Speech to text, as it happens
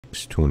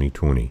6,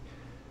 2020.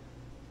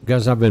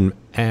 Guys, I've been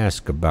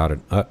asked about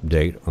an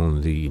update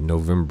on the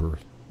November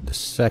the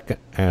 2nd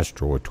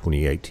asteroid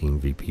 2018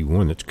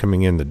 VP1 that's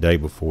coming in the day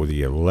before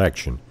the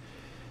election.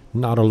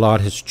 Not a lot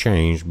has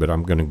changed, but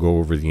I'm going to go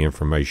over the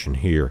information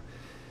here.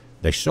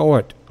 They saw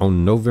it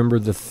on November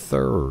the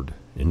 3rd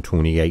in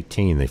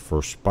 2018. They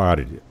first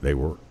spotted it. They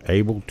were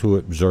able to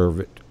observe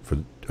it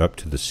for up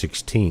to the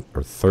 16th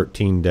or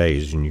 13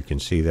 days, and you can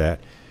see that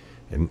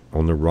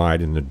on the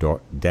right in the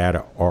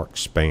data arc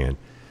span.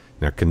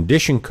 Now,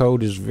 condition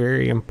code is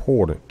very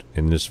important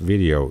in this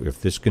video.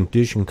 If this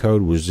condition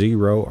code was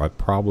 0, I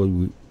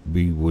probably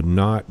would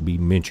not be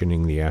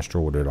mentioning the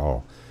asteroid at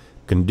all.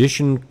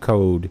 Condition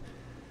code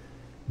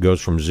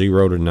goes from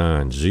 0 to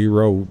 9.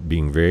 0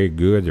 being very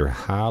good. They're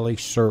highly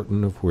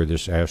certain of where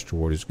this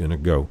asteroid is going to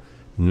go.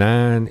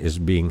 9 is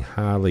being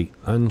highly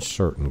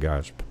uncertain,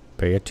 guys.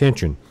 Pay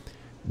attention.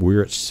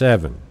 We're at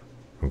 7.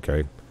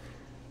 Okay?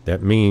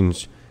 That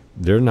means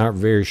they're not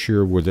very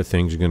sure where the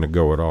thing's going to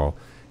go at all.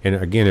 And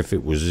again, if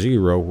it was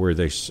 0, where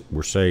they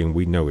were saying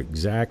we know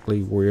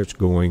exactly where it's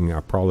going,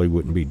 I probably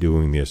wouldn't be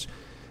doing this.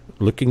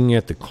 Looking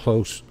at the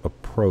close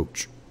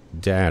approach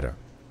data,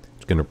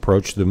 it's going to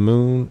approach the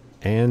moon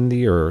and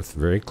the Earth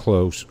very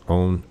close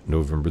on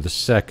November the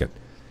 2nd.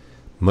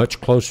 Much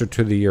closer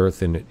to the Earth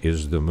than it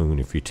is the moon.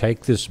 If you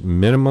take this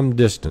minimum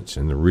distance,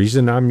 and the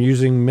reason I'm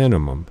using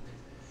minimum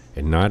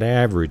and not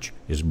average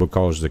is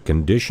because the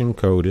condition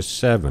code is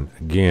 7.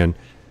 Again,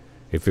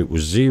 if it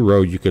was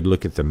 0, you could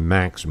look at the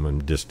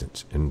maximum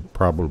distance and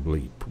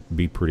probably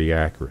be pretty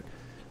accurate.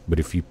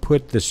 But if you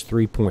put this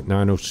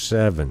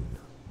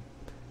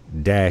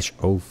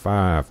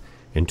 3.907-05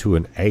 into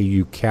an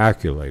AU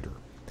calculator,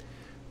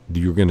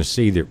 you're going to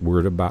see that we're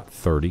at about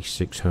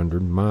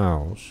 3,600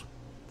 miles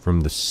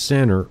from the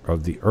center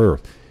of the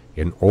Earth.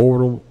 In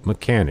orbital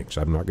mechanics,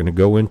 I'm not going to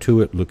go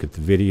into it. Look at the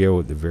video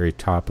at the very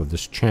top of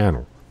this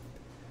channel.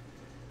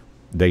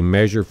 They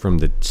measure from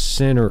the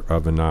center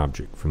of an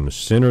object, from the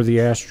center of the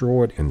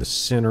asteroid and the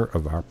center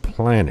of our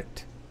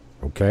planet.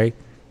 Okay?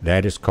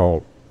 That is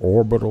called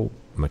orbital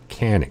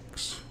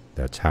mechanics.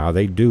 That's how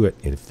they do it.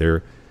 If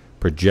they're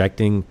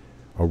projecting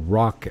a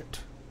rocket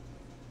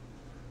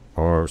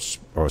or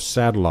a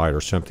satellite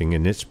or something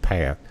in its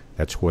path,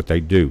 that's what they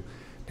do.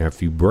 Now,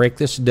 if you break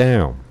this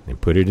down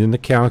and put it in the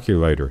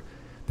calculator,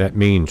 that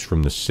means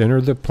from the center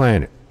of the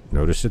planet,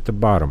 notice at the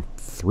bottom,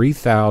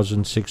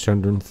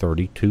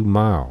 3,632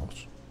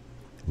 miles.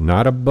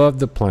 Not above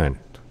the planet.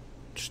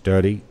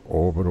 Study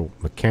orbital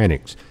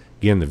mechanics.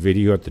 Again, the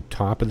video at the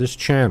top of this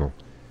channel,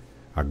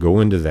 I go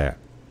into that.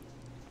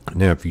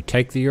 Now, if you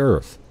take the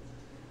Earth,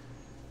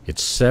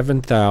 it's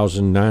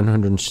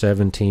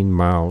 7,917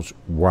 miles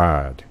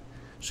wide.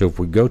 So if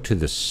we go to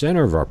the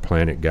center of our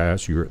planet,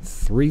 guys, you're at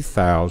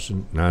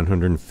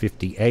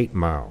 3,958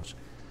 miles.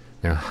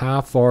 Now,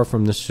 how far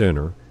from the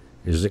center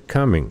is it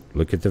coming?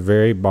 Look at the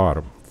very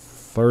bottom,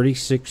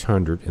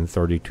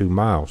 3,632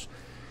 miles.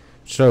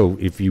 So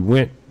if you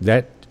went,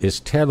 that is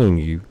telling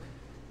you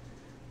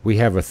we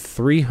have a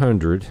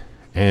 300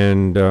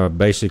 and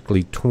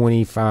basically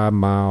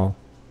 25-mile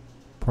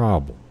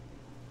problem.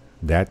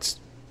 That's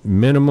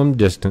minimum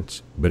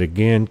distance, but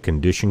again,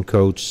 condition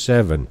code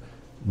 7.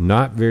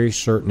 Not very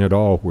certain at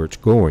all where it's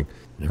going.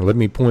 Now let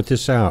me point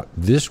this out.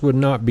 This would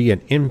not be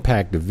an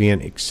impact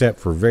event except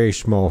for very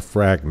small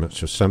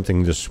fragments of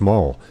something this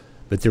small.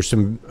 But there's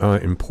some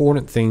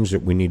important things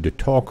that we need to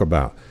talk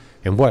about.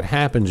 And what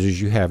happens is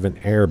you have an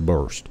air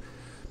burst.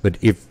 But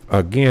if,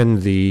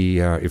 again,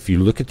 if you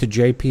look at the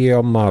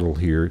JPL model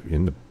here,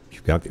 you've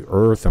got the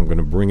Earth. I'm going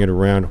to bring it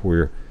around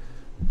where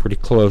we're pretty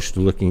close to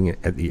looking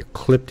at the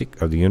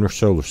ecliptic of the inner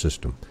solar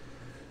system.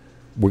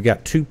 We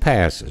got 2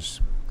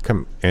 passes.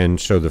 And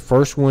so the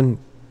first one,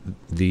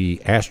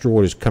 the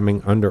asteroid is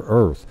coming under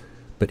Earth.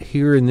 But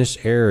here in this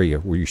area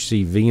where you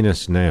see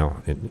Venus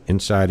now,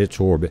 inside its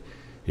orbit,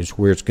 is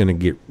where it's going to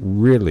get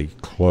really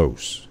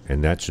close.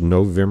 And that's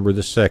November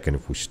the 2nd.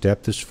 If we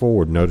step this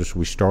forward, notice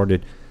we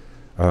started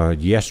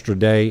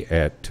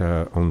yesterday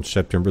on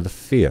September the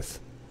 5th.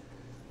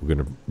 We're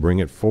going to bring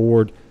it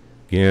forward.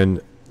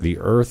 Again, the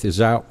Earth is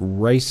out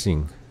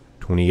racing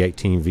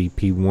 2018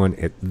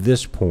 VP1 at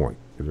this point.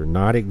 They're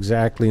not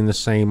exactly in the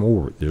same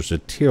orbit. There's a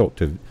tilt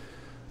to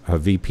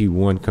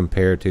VP1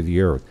 compared to the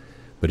Earth.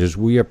 But as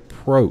we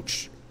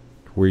approach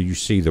where you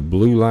see the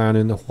blue line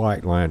and the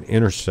white line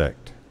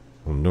intersect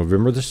on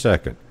November the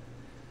 2nd,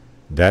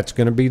 that's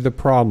going to be the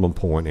problem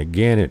point.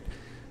 Again,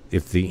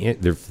 if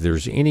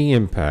there's any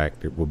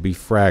impact, it will be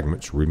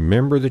fragments.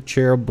 Remember the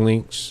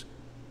Cherepovnik's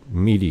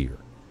meteor.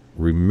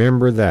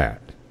 Remember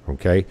that,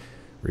 okay?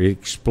 It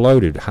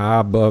exploded high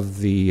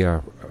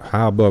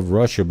above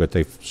Russia, but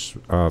they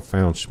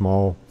found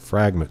small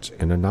fragments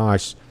in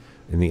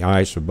the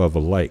ice above a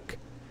lake.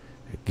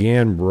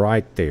 Again,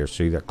 right there.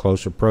 See that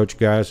close approach,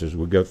 guys? As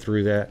we go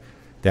through that,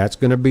 that's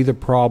going to be the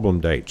problem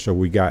date. So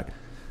we got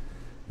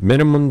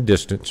minimum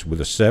distance with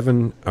a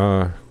 7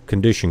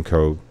 condition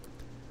code,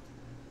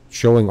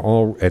 showing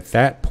all at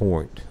that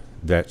point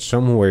that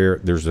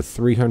somewhere there's a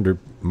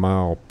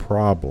 300-mile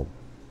problem.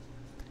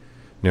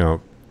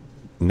 Now,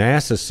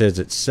 NASA says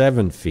it's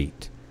 7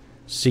 feet.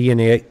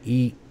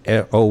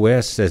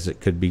 CNEOS says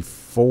it could be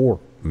 4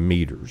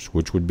 meters,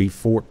 which would be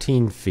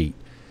 14 feet.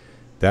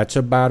 That's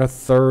about a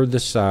third the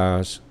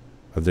size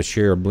of the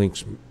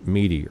Chereblink's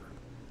meteor.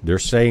 They're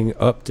saying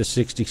up to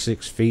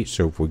 66 feet,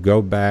 so if we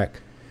go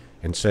back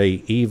and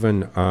say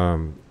even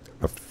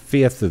a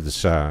fifth of the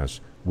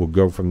size, we'll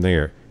go from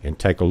there and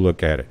take a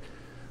look at it.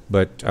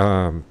 But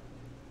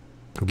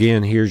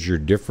again, here's your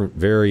different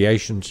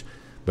variations.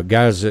 But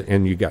guys,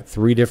 and you got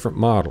 3 different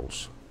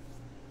models.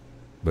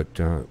 But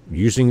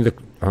using the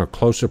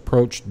close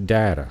approach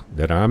data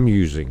that I'm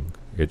using,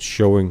 it's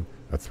showing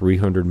a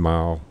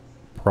 300-mile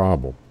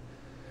problem.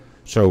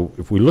 So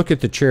if we look at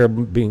the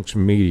Chereblink's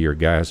meteor,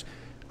 guys,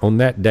 on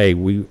that day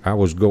I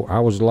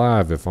was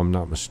live, if I'm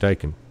not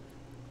mistaken,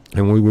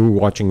 and we were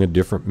watching a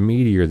different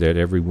meteor that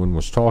everyone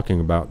was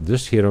talking about.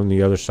 This hit on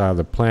the other side of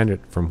the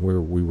planet from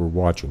where we were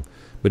watching,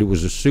 but it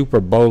was a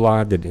super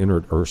bolide that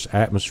entered Earth's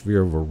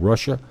atmosphere over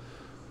Russia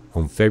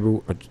on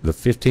the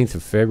 15th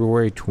of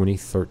February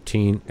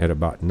 2013 at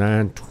about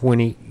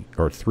 9:20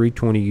 or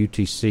 3:20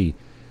 UTC.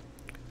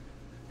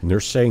 And they're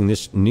saying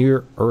this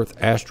near-Earth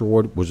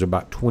asteroid was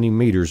about 20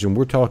 meters, and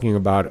we're talking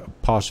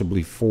about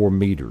possibly 4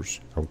 meters,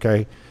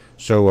 okay?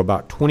 So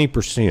about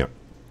 20%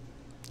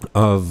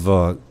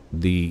 of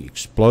the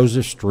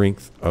explosive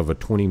strength of a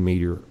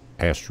 20-meter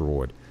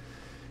asteroid.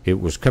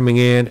 It was coming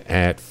in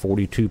at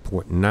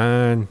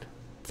 42.9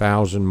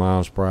 thousand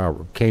miles per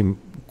hour.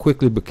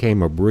 Quickly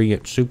became a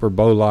brilliant super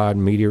bolide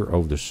meteor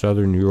over the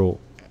southern Ural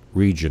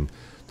region.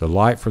 The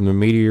light from the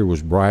meteor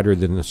was brighter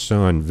than the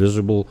sun,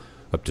 visible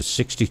up to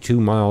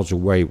 62 miles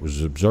away. It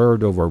was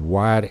observed over a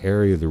wide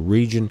area of the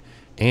region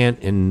and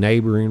in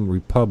neighboring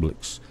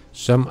republics.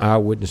 Some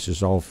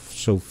eyewitnesses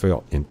also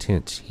felt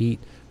intense heat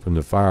from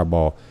the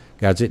fireball.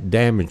 Guys, it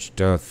damaged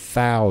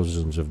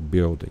thousands of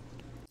buildings.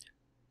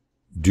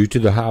 Due to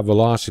the high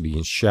velocity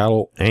and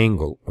shallow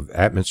angle of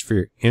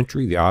atmospheric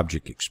entry, the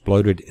object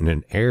exploded in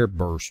an air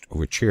burst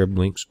over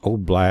Chereblink's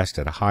oblast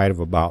at a height of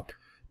about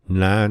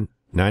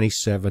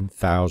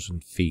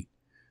 97,000 feet.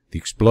 The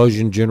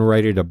explosion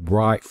generated a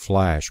bright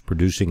flash,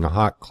 producing a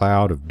hot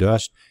cloud of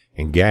dust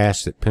and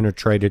gas that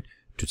penetrated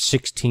to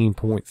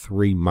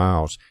 16.3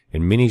 miles,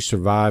 and many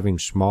surviving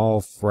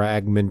small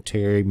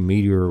fragmentary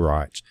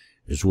meteorites,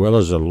 as well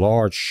as a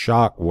large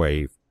shock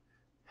wave,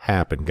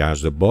 happened,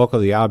 guys. The bulk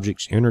of the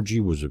object's energy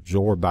was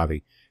absorbed by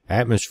the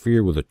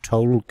atmosphere, with a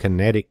total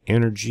kinetic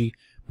energy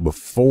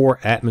before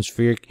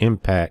atmospheric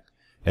impact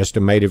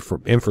estimated from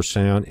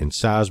infrasound and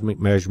seismic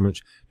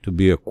measurements to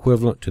be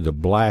equivalent to the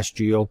blast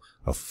yield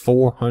of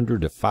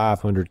 400 to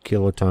 500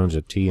 kilotons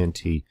of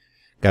TNT.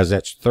 Guys,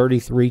 that's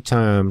 33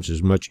 times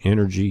as much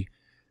energy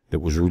that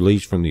was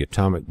released from the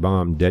atomic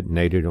bomb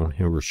detonated on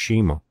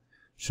Hiroshima.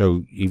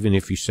 So even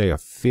if you say a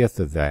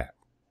fifth of that,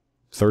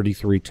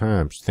 33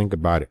 times, think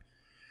about it.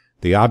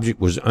 The object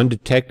was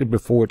undetected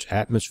before its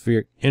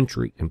atmospheric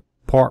entry, in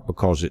part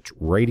because its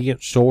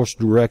radiant source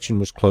direction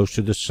was close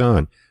to the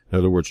sun. In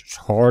other words, it's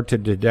hard to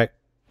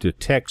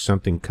detect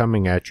something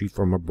coming at you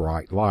from a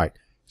bright light.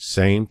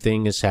 Same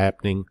thing is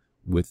happening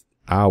with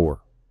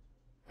our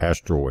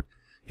asteroid.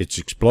 Its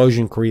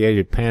explosion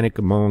created panic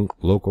among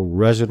local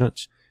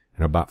residents,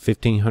 and about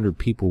 1,500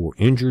 people were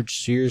injured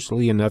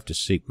seriously enough to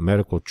seek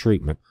medical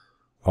treatment.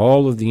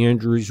 All of the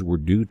injuries were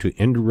due to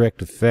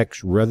indirect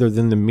effects rather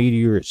than the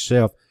meteor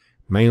itself,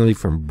 mainly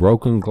from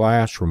broken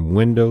glass from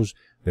windows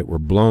that were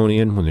blown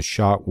in when the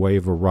shock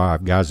wave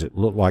arrived. Guys, it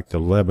looked like the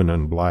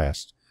Lebanon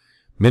blast.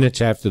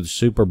 Minutes after the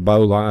super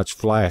bolides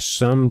flashed,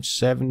 some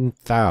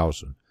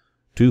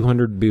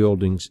 7,200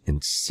 buildings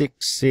in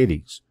 6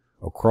 cities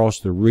across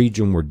the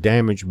region were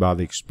damaged by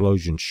the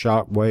explosion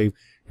shock wave,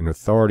 and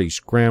authorities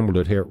scrambled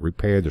to help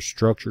repair the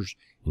structures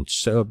in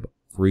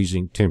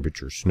sub-freezing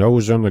temperatures. Snow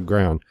was on the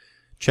ground.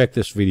 Check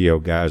this video,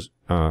 guys.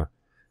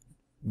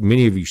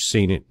 Many of you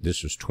seen it.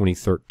 This was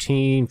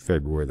 2013,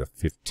 February the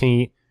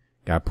 15th.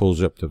 Guy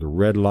pulls up to the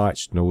red light.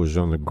 Snow is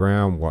on the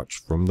ground. Watch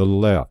from the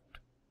left.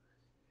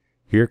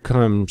 Here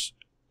comes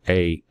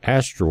a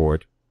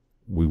asteroid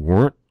we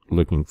weren't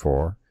looking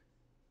for,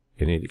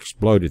 and it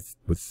exploded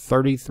with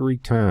 33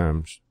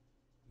 times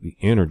the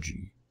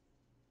energy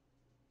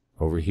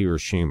over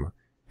Hiroshima.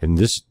 And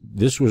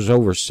this was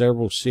over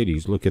several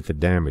cities. Look at the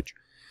damage.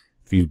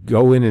 If you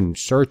go in and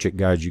search it,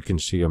 guys, you can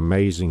see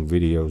amazing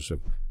videos of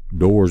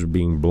doors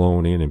being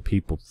blown in and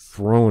people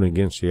thrown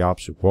against the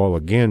opposite wall.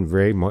 Again,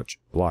 very much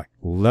like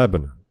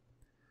Lebanon.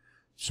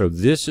 So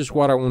this is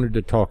what I wanted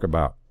to talk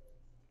about.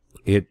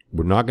 We're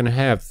not going to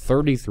have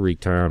 33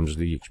 times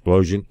the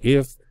explosion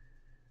if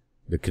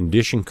the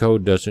condition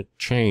code doesn't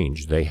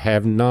change. They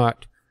have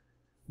not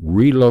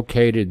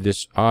relocated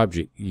this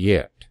object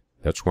yet.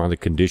 That's why the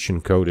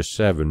condition code is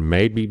 7.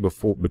 Maybe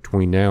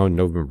between now and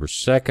November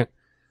 2nd,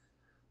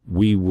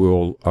 we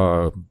will,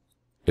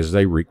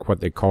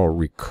 what they call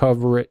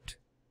recover it.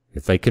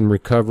 If they can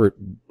recover it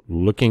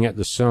looking at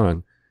the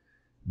sun,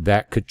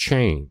 that could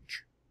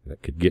change.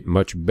 That could get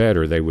much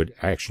better. They would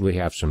actually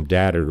have some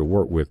data to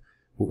work with.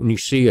 But when you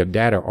see a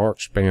data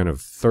arc span of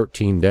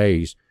 13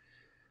 days,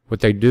 what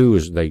they do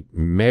is they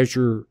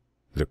measure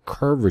the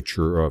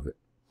curvature of it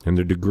and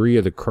the degree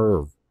of the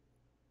curve.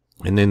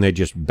 And then they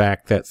just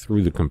back that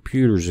through the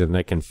computers and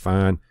they can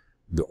find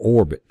the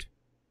orbit.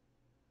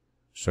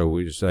 So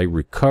as they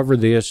recover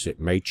this, it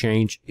may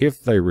change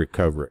if they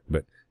recover it.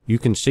 But you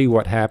can see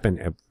what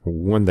happened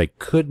when they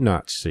could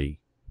not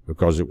see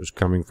because it was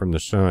coming from the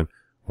sun.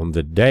 On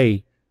the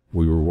day,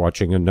 we were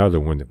watching another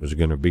one that was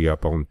going to be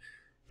up on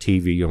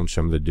TV on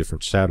some of the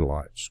different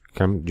satellites.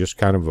 Just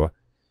kind of a,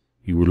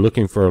 you were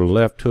looking for a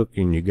left hook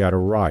and you got a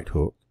right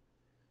hook.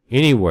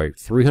 Anyway,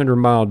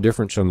 300-mile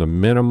difference on the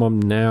minimum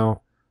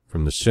now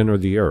from the center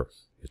of the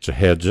Earth. It's a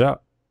heads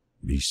up.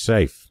 Be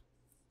safe.